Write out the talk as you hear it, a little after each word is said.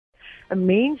'n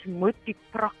mens moet die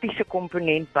praktiese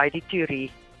komponent by die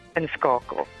teorie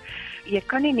inskakel. Jy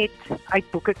kan nie net uit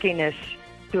boekekennis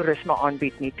toerisme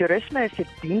aanbied nie. Toerisme is 'n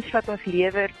diens wat ons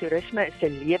lewer, toerisme is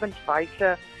 'n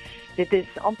lewenswyse. Dit is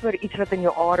amper iets wat in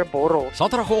jou are borrel.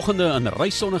 Saterdagoggende in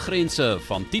Reis sonder grense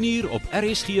van 10:00 op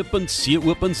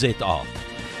rsg.co.za.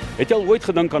 Het jy al ooit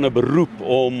gedink aan 'n beroep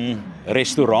om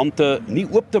restaurante nie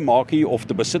oop te maak nie of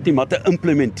te besit nie, maar te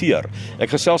implementeer? Ek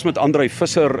gesels met Andre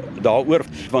Visser daaroor,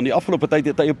 want die afgelope tyd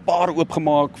het hy 'n paar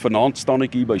oopgemaak. Vanaand staan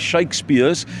ek hier by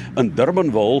Shakespears in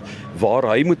Durbanville, waar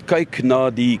hy moet kyk na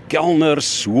die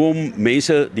kelners, hoe om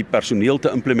mense, die personeel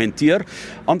te implementeer.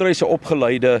 Andre is 'n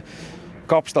opgeleide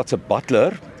Kaapstadse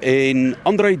butler, en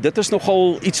Andre, dit is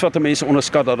nogal iets wat mense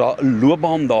onderskat, dat daar 'n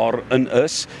loopbaan daarin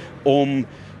is om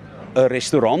 'n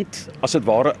restaurant as dit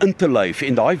ware in te lyf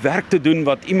en daai werk te doen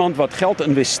wat iemand wat geld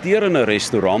investeer in 'n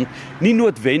restaurant nie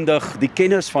noodwendig die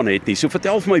kennis van het nie. So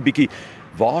vertel vir my bietjie,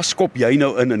 waar skop jy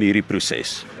nou in hierdie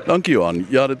proses? Dankie Johan.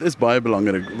 Ja, dit is baie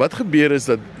belangrik. Wat gebeur is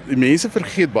dat die mense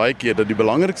vergeet baie keer dat die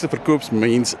belangrikste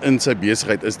verkoopsmens in sy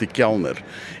besigheid is die kelner.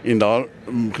 En daar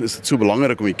is dit so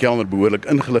belangrik om die kelner behoorlik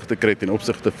ingelig te kry ten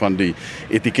opsigte van die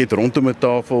etiket rondom 'n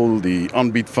tafel, die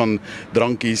aanbied van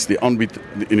drankies, die aanbied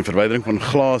en die verwydering van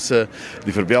glase,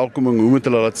 die verwelkoming, hoe moet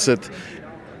hulle laat sit,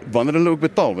 wanneer hulle ook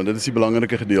betaal, want dit is die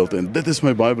belangrike gedeelte. En dit is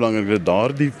my baie belangrik, dat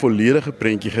daar die volledige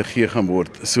prentjie gegee gaan word,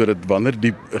 sodat wanneer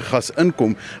die gas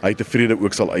inkom, hy tevrede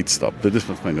ook sal uitstap. Dit is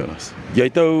wat my nodig is. Jy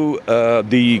het nou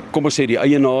kom ons sê die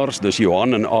eienaars, dis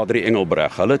Johan en Andre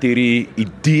Engelbreg. Hulle het hierdie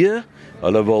idee,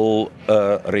 hulle wil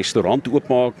 'n restaurant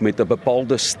oopmaak met 'n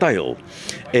bepaalde styl.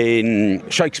 En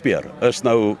Shakespeare is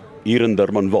nou hier in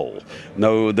Durbanville.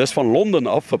 Nou, dis van Londen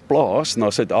af verplaas na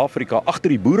Suid-Afrika agter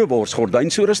die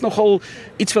boereworsgordyn. So dis nogal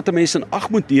iets wat 'n mens in ag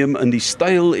moet neem in die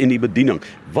styl en die bediening.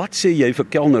 Wat sê jy vir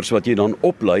kelners wat jy dan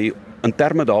oplei in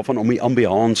terme daarvan om die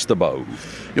ambiance te bou?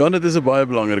 Ja, dit is 'n baie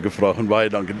belangrike vraag en baie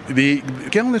dankie. Die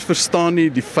kelners verstaan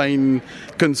nie die fyn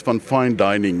kuns van fine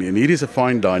dining nie. En hierdie is 'n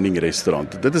fine dining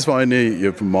restaurant. Dit is waar jy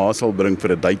jou vermaak sal bring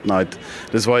vir 'n date night.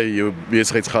 Dis waar jy jou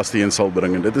besigheidsgaste heen sal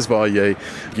bring en dit is waar jy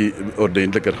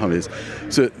ordentliker gaan wees.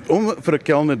 So om vir 'n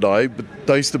kelner daai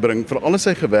tuis te bring, veral as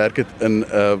hy gewerk het in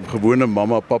 'n gewone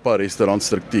mamma-papa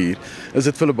restaurantstruktuur, is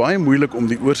dit vir hulle baie moeilik om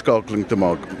die oorskakeling te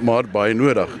maak, maar baie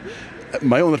nodig.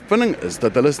 My ondervinding is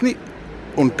dat hulle is nie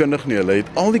onkundig nie, hulle het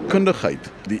al die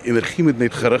kundigheid, die energie moet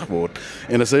net gerig word,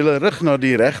 en as hulle rig na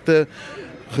die regte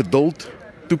geduld,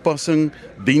 toepassing,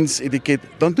 diensetiket,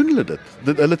 dan doen hulle dit.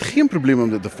 Hulle het geen probleem om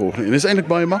dit te volg nie, en dit is eintlik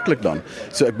baie maklik dan.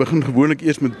 So ek begin gewoonlik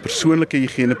eers met persoonlike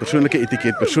higiëne, persoonlike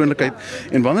etiket, persoonlikheid,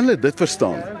 en wanneer hulle dit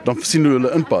verstaan, dan sien hoe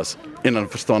hulle inpas, en dan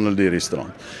verstaan hulle die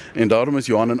restaurant. En daarom is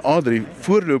Johan en Andre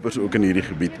voorlopers ook in hierdie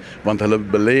gebied, want hulle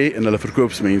belê en hulle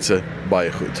verkoopsmense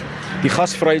baie goed. Die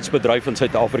gasvryheidsbedryf in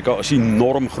Suid-Afrika is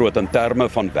enorm groot in terme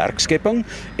van werkskepping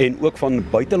en ook van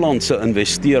buitelandse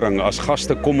investering as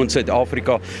gaste kom in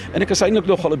Suid-Afrika. En ek is eintlik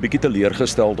nogal 'n bietjie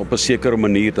teleurgesteld op 'n sekere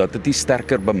manier dat dit nie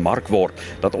sterker bemark word.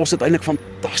 Dat ons uiteindelik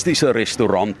fantastiese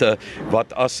restaurante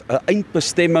wat as 'n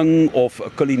eindbestemming of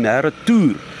 'n kulinaire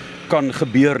toer kan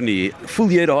gebeur nie. Voel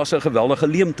jy daar's 'n geweldige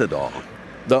leemte daar?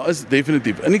 Daar is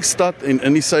definitief. In die stad en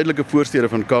in die suidelike voorstede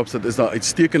van Kaapstad is daar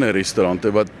uitstekende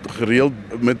restaurante wat gereeld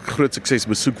met groot sukses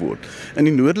besoek word. In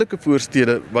die noordelike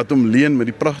voorstede wat omleen met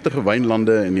die pragtige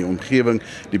wynlande en die omgewing,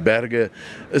 die berge,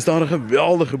 is daar 'n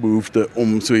geweldige behoefte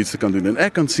om so iets te kan doen. En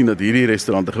ek kan sien dat hierdie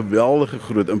restaurante geweldige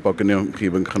groot impak in die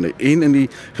omgewing gaan hê en in die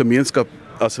gemeenskap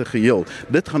as 'n geheel.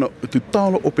 Dit gaan 'n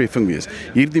totale opheffing wees.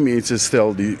 Hierdie mense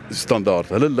stel die standaard.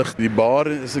 Hulle lig die bar,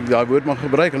 as ek daai woord mag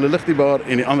gebruik, hulle lig die bar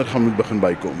en die ander gaan moet begin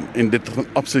bykom. En dit gaan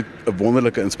absoluut 'n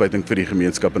wonderlike inspuiting vir die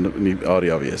gemeenskap in die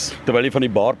area wees. Terwyl jy van die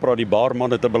bar praat, die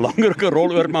barman het 'n belangrike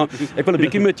rol oor, maar ek wil 'n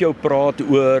bietjie met jou praat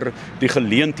oor die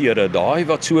geleenthede, daai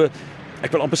wat so,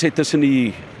 ek wil amper sê tussen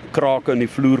die krake en die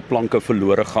vloerplanke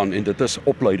verlore gaan, en dit is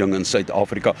opleiding in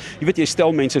Suid-Afrika. Jy weet, jy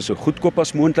stel mense so goedkoop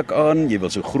as moontlik aan, jy wil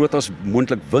so groot as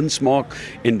moontlik wins maak,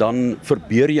 en dan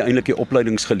verbeur jy eintlik die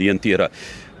opleidingsgeleenthede.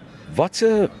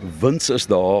 Watse wins is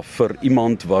daar vir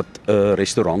iemand wat 'n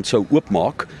restaurant sou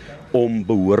oopmaak om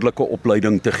behoorlike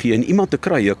opleiding te gee en iemand te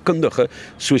kry, 'n kundige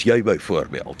soos jy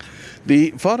byvoorbeeld?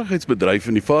 Die vaardigheidsbedryf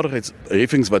en die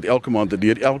vaardigheidsheffings wat elke maand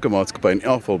deur elke maatskappy in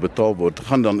elk geval betaal word,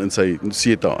 gaan dan in sy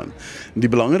SETAS in. Die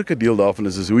belangrike deel daarvan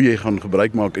is hoe jy gaan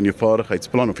gebruik maak in jou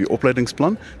vaardigheidsplan of jou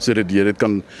opleidingsplan, sodat jy dit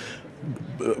kan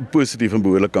positief en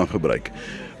behoorlik kan gebruik.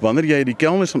 Wanneer jy die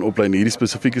kelners gaan oplei in hierdie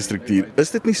spesifieke struktuur,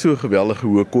 is dit nie so geweldige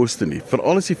hoë koste nie.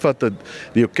 Veral as jy vat dat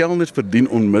jou kelners verdien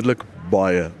onmiddellik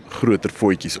baie groter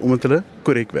voetjies omdat hulle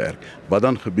korrek werk. Wat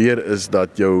dan gebeur is dat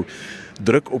jou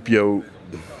druk op jou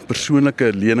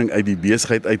persoonlike lening uit die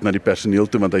besigheid uit na die personeel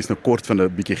toe, want hy's nou kort van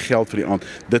 'n bietjie geld vir die aand,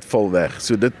 dit val weg.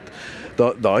 So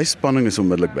daai spanning is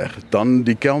onmiddellik weg. Dan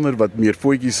die kelner wat meer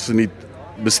voetjies geniet,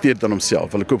 besteed aan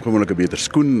homself. Hulle koop gewoonlik 'n beter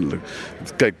skoen, hulle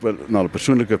kyk na hulle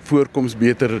persoonlike voorkoms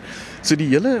beter. So die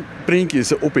hele prentjie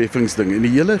is 'n opheffingsding en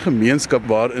die hele gemeenskap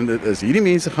waarin dit is. Hierdie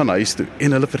mense gaan huis toe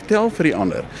en hulle vertel vir die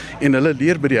ander en hulle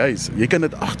leer by die huis. Jy kan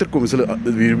dit agterkom as hulle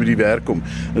weer by die werk kom.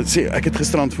 Hulle sê ek het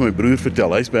gisterand vir my broer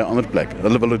vertel, hy's by 'n ander plek.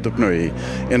 Hulle wil dit ook nou hê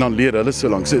en dan leer hulle so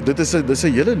lank. So dit is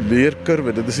 'n hele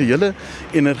leerkurwe, dit is 'n hele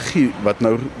energie wat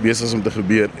nou besig is om te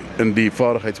gebeur in die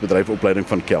vaardigheidsbedryfopleiding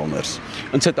van kelners.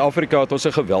 In Suid-Afrika het ons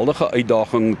 'n geweldige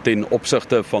uitdaging ten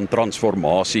opsigte van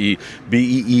transformasie,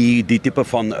 BEE, die tipe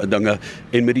van dinge,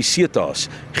 en met die SETAS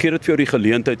gee dit vir jou die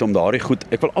geleentheid om daardie goed,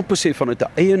 ek wil amper sê vanuit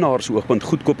 'n eienaarsoogpunt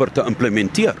goedkoper te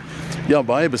implementeer. Ja,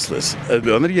 baie beslis.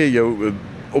 Wanneer jy jou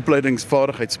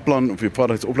opleidingsvaardigheidsplan of jou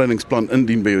vaardigheidsopleidingsplan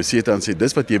indien by jou SETA en sê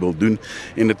dis wat jy wil doen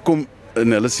en dit kom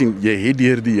en hulle sien jy het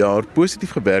deur die jaar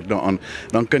positief gewerk daaraan,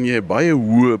 dan kan jy 'n baie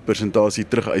hoë persentasie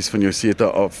terugeis van jou SETA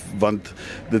af, want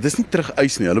dit is nie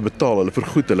terugeis nie, hulle betaal, hulle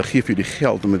vergoed, hulle gee vir jou die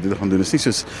geld om dit te gaan doen. Dit is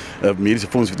nie soos 'n mediese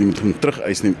fonds wat jy moet gaan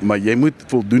terugeis nie, maar jy moet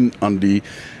voldoen aan die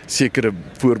sekere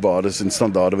voorwaardes en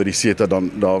standaarde wat die SETA dan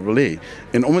daar wil hê.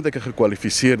 En omdat ek 'n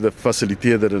gekwalifiseerde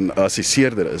fasiliteerder en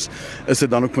assesseerder is dit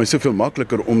dan ook vir my soveel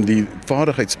makliker om die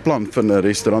vaardigheidsplan van 'n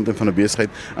restaurant en van 'n besigheid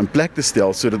in plek te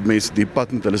stel sodat mense die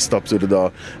pad met hulle stap sodat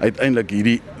daar uiteindelik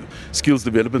hierdie skills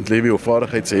development levy of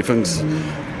vaardigheidsheffings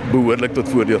behoorlik tot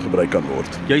voordeel gebruik kan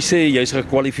word. Jy sê jy's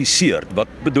gekwalifiseerd. Wat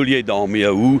bedoel jy daarmee?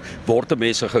 Hoe word 'n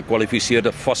mens 'n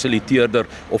gekwalifiseerde fasiliteerder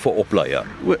of 'n opleier?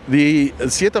 Die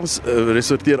SETAs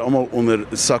resorteer almal onder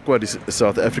SAQA, die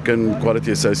South African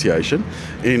Quality Association,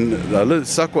 en hulle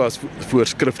SAQA is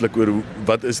voorskriftelik oor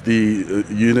wat is die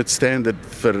unit standard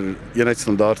vir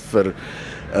eenheidsstandaard vir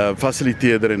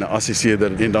fasiliteerder en 'n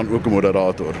assesseerder en dan ook 'n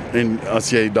moderator. En as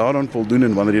jy daaraan voldoen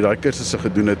en wanneer jy daai kursusse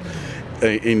gedoen het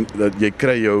en dat jy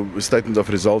kry jou statement of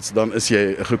results, dan is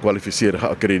jy 'n gekwalifiseerde,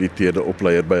 geakkrediteerde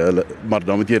opleier by hulle, maar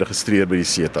dan moet jy registreer by die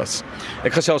SETAs.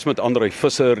 Ek gesels met Andre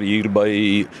Visser hier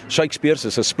by Shakespears,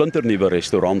 is 'n splinternuwe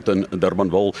restaurant in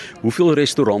Durbanville. Hoeveel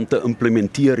restaurante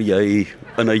implementeer jy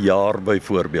in 'n jaar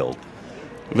byvoorbeeld?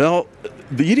 Wel,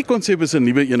 hierdie konsep is 'n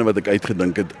nuwe een wat ek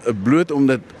uitgedink het, bloot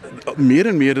omdat meer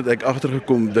en meer het ek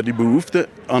agtergekom dat die behoefte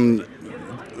aan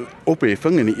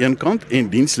opheffing aan die een kant en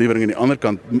dienslewering aan die ander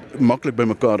kant maklik by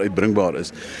mekaar uitbringbaar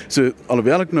is. So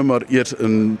alhoewel ek nou maar eers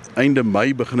in einde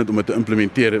Mei begin het om dit te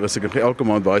implementeer, was ek elke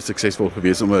maand baie suksesvol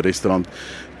geweest om 'n restaurant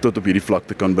tot op hierdie vlak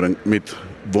te kan bring met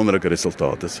wonderlike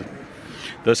resultate.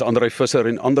 Dis Andre Visser.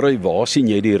 En Andre, waar sien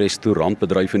jy die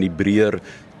restaurantbedryf in die breër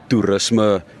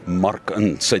toerisme mark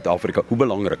in Suid-Afrika? Hoe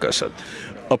belangrik is dit?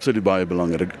 Absoluut baie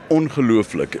belangrik.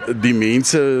 Ongelooflik. Die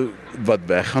mense wat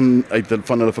weggaan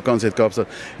van hulle vakansie uit Kaapstad,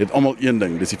 het almal een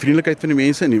ding. Dis die vriendelikheid van die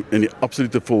mense en die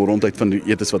absolute volrondheid van die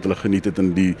etes wat hulle geniet het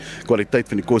en die kwaliteit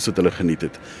van die kos wat hulle geniet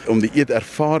het. Om die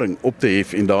eetervaring op te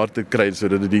hef en daar te kry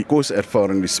sodat dit die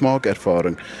koservaring, die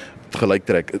smaakervaring gelyk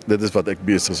trek. Dit is wat ek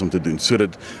besig is om te doen,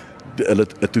 sodat hulle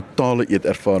 'n totale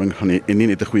eetervaring gaan hê en nie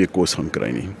net 'n goeie kos gaan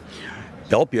kry nie.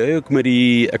 Help jy ook met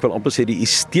die, ek wil amper sê die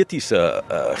estetiese,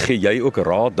 gee jy ook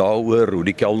raad daaroor hoe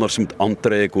die kelners moet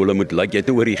aantrek, hoe hulle moet lyk? Jy het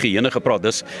oor higiëne gepraat,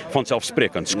 dis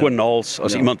vanselfsprekend. Skoon naels,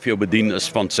 as iemand vir jou bedien, is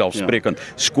vanselfsprekend.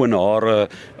 Skoon hare,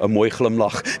 'n mooi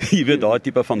glimlag, jy weet, daai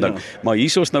tipe van ding. Maar hier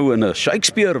is ons nou in 'n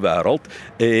Shakespeare wêreld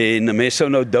en mense sou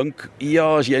nou dink,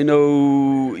 ja, as jy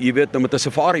nou, jy weet, nou met 'n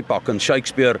safari pak in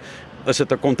Shakespeare, is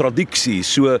dit 'n kontradiksie.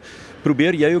 So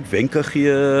probeer jy ook wenke gee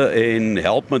en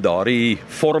help met daardie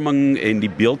vorming en die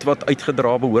beeld wat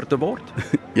uitgedra behoort te word?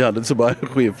 Ja, dit is 'n baie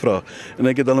goeie vraag. En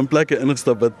ek het al in plekke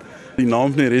ingestap wat die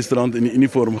naam van die restaurant en die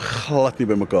uniform glad nie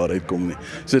by mekaar uitkom nie.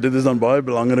 So dit is dan baie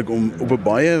belangrik om op 'n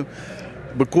baie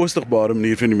bekostigbare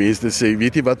manier vir die mense te sê,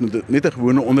 weet jy wat, met net 'n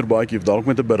gewone onderbaadjie of dalk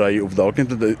met 'n berei of dalk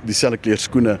net dieselfde kleur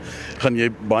skoene, gaan jy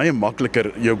baie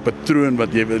makliker jou patroon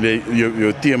wat jy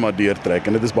jou tema deurtrek,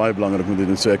 en dit is baie belangrik om te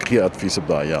doen. So ek gee advies op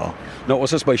daai, ja. Nou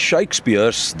ons is by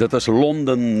Shakespears, dit is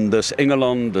Londen, dis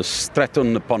Engeland, dis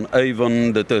Stratton upon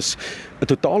Avon, dit is 'n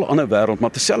totaal ander wêreld,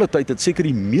 maar terselfdertyd het seker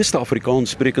die meeste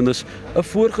Afrikaanssprekendes 'n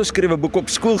voorgeskrewe boek op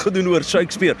skool gedoen oor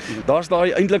Shakespeare. Daar's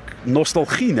daai eintlik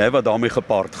nostalgie, né, wat daarmee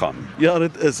gepaard gaan. Ja,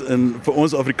 dit is, en vir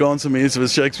ons Afrikaanse mense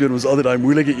was Shakespeare ons altyd daai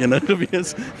moeilike ene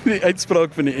gewees. Die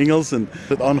uitspraak van die Engels en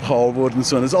dit aangehaal word en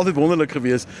so. En dit is altyd wonderlik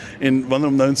gewees, en wanneer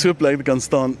om nou in so 'n plek te kan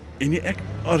staan en ek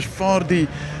ervaar die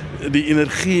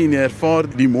energie en jy ervaar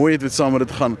die mooiheid wat saam met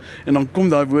dit gaan, en dan kom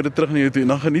daai woorde terug na jou toe en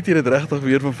dan geniet jy dit regtig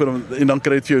weer van film en dan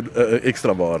kry dit vir jou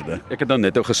ekstra waarde. Ek het dan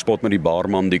net ou gespot met die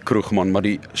barman, die kroegman, maar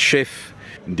die chef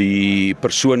die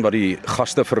persoon wat die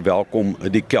gaste verwelkom,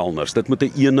 die kelners. Dit moet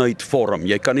 'n eenheid vorm.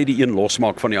 Jy kan nie die een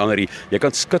losmaak van die ander nie. Jy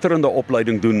kan skitterende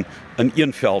opleiding doen in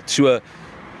een veld. So,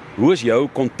 hoe is jou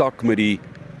kontak met die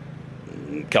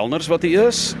kelners wat hy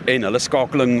is en hulle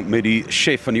skakeling met die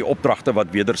chef en die opdragte wat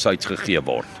wederzijds gegee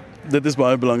word? Dit is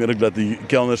baie belangrik dat die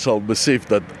kelner sal besef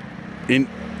dat en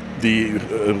die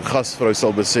gasvrou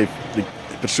sal besef, die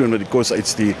persoon wat die kos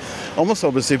uitstuur, almal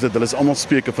sal besef dat hulle is almal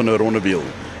speke van 'n ronde wiel.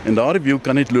 En daardie wiel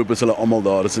kan net loop as hulle almal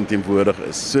daar is en teenwoordig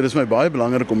is. So dis my baie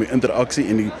belangrik om die interaksie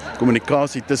en die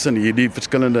kommunikasie tussen hierdie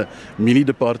verskillende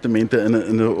mini-departemente in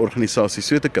 'n organisasie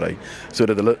so te kry,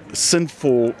 sodat hulle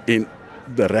sinvol en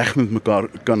reg met mekaar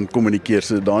kan kommunikeer,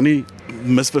 sodat daar nie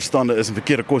misverstande is en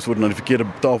verkeerde kos word na die verkeerde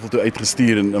tafel toe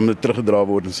uitgestuur en om dit teruggedra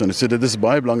word en so. So dit is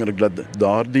baie belangrik dat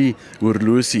daardie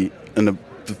horlosie in 'n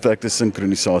perfekte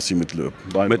sinkronisasie moet loop.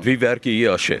 Met wie werk jy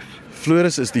hier as chef?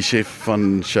 Floris is die chef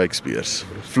van Shakespears.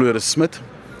 Floris Smit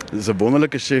is 'n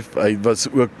wonderlike chef. Hy was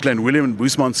ook Klein Willem en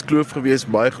Boesmans Kloof gewees,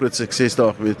 baie groot sukses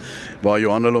daar gewees, waar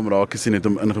Johan hom raak gesien het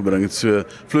hom ingebring het. So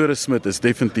Floris Smit is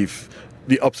definitief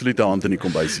die absolute hand in die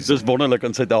kombuis. Dis wonderlik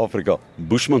in Suid-Afrika.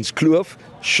 Boesmans Kloof,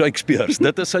 Shakespears.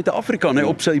 Dit is Suid-Afrika, nee,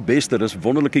 op sy beste. Dis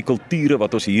wonderlike kulture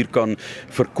wat ons hier kan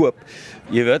verkoop.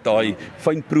 Jy weet, daai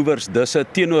fynproevers disse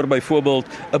teenoor byvoorbeeld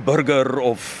 'n burger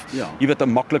of jy weet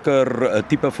 'n makliker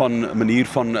tipe van manier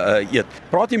van eet.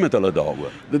 Praat jy met hulle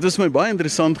daaroor? Dit was my baie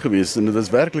interessant geweest en dit is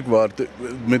werklik waar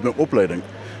met my opleiding.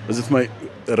 Was dit vir my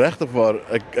regtig waar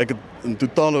ek het in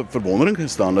totale verwondering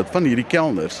gestaan dat van hierdie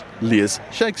kelners lees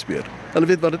Shakespeare. Hulle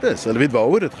weet wat dit is, hulle weet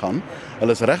waaroor dit gaan,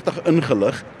 hulle is regtig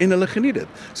ingelig en hulle geniet dit.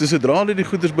 So sodra hulle die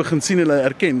goeders begin sien en hulle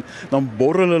erken, dan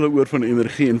borrel hulle oor van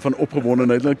energie en van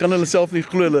opgewondenheid. Dan kan hulle self nie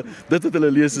glo dit wat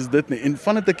hulle lees is dit nie. En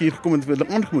vandat ek hier gekom het en hulle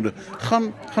aangemoedig,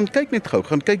 gaan kyk net gou,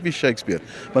 gaan kyk wie Shakespeare,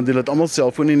 want hulle het almal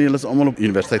selfone en hulle is almal op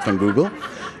Universiteit van Google.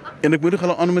 En ek moedig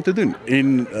hulle aan om dit te doen.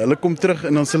 En hulle kom terug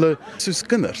en dan is hulle soos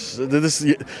kinders. Dit is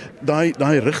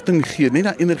daai rigting gee, net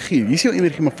daai energie. Hier is jou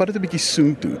energie, maar vat dit 'n bietjie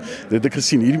soem toe. Dit het ek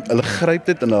gesien, hulle gryp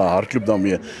dit en hulle hardloop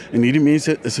daarmee. En hierdie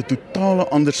mense is 'n totale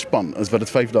ander span as wat dit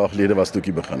 5 dae gelede was toe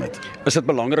ek begin het. Is dit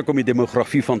belangrik om die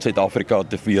demografie van Suid-Afrika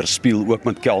te weerspieël ook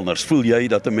met kelners? Voel jy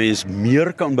dat 'n mens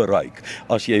meer kan bereik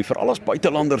as jy vir alles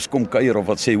buitelanders kom kuier of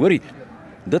wat sê, hoorie,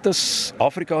 dit is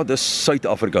Afrika, dis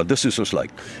Suid-Afrika, dis hoe ons lyk.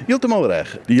 Heeltemal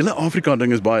reg. Die hele Afrika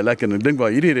ding is baie lekker en ek dink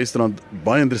waar hierdie restaurant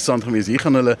baie interessant gewees. Hier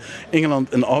gaan hulle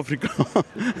Engeland in Afrika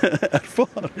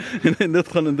ervaar. En dit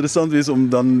gaan interessant wees om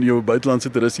dan jou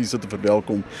buitelandse toeriste hier te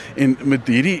verwelkom. En met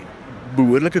hierdie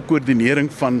behoorlike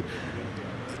koördinering van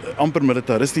amper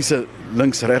militaristiese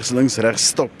links, regs,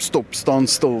 stop, staan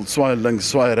stil, swaai links,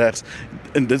 swaai regs.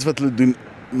 En dit is wat hulle doen,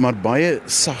 maar baie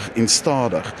sag en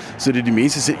stadig, sodat die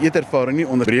mense se eetervaring nie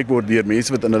onderbreek word deur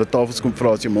mense wat in hulle tafels kom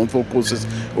vra as jy mondvol kos is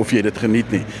of jy dit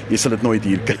geniet nie. Jy sal dit nooit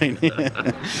hier kry nie.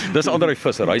 Dis Andre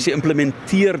Visser, hy is die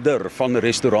implementeerder van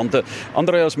restaurante.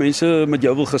 Andre, as mense met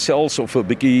jou wil gesels of 'n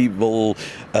bietjie wil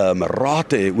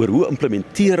raad hê oor hoe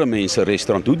implementeer mense 'n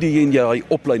restaurant, hoe doen jy daai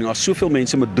opleiding? Daar's soveel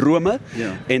mense met drome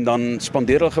en dan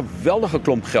spandeer hulle 'n geweldige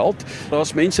klomp geld.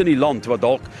 Daar's mense in die land wat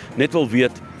dalk net wil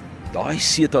weet, daai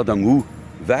SETAS ding, hoe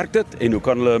werk dit en hoe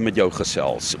kan hulle met jou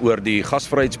gesels oor die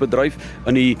gasvryheidsbedryf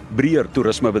in die breër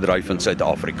toerismebedryf in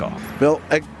Suid-Afrika? Wel,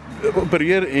 ek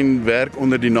opereer en werk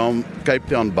onder die naam Cape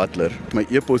Town Butler. My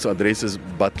e-posadres is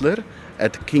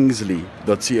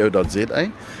butler@kingsley.co.za.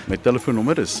 My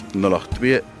telefoonnommer is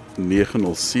 082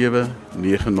 907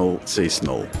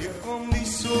 9060. Hier kom die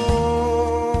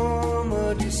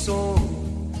somer, die son.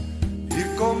 Hier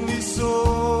kom die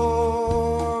son.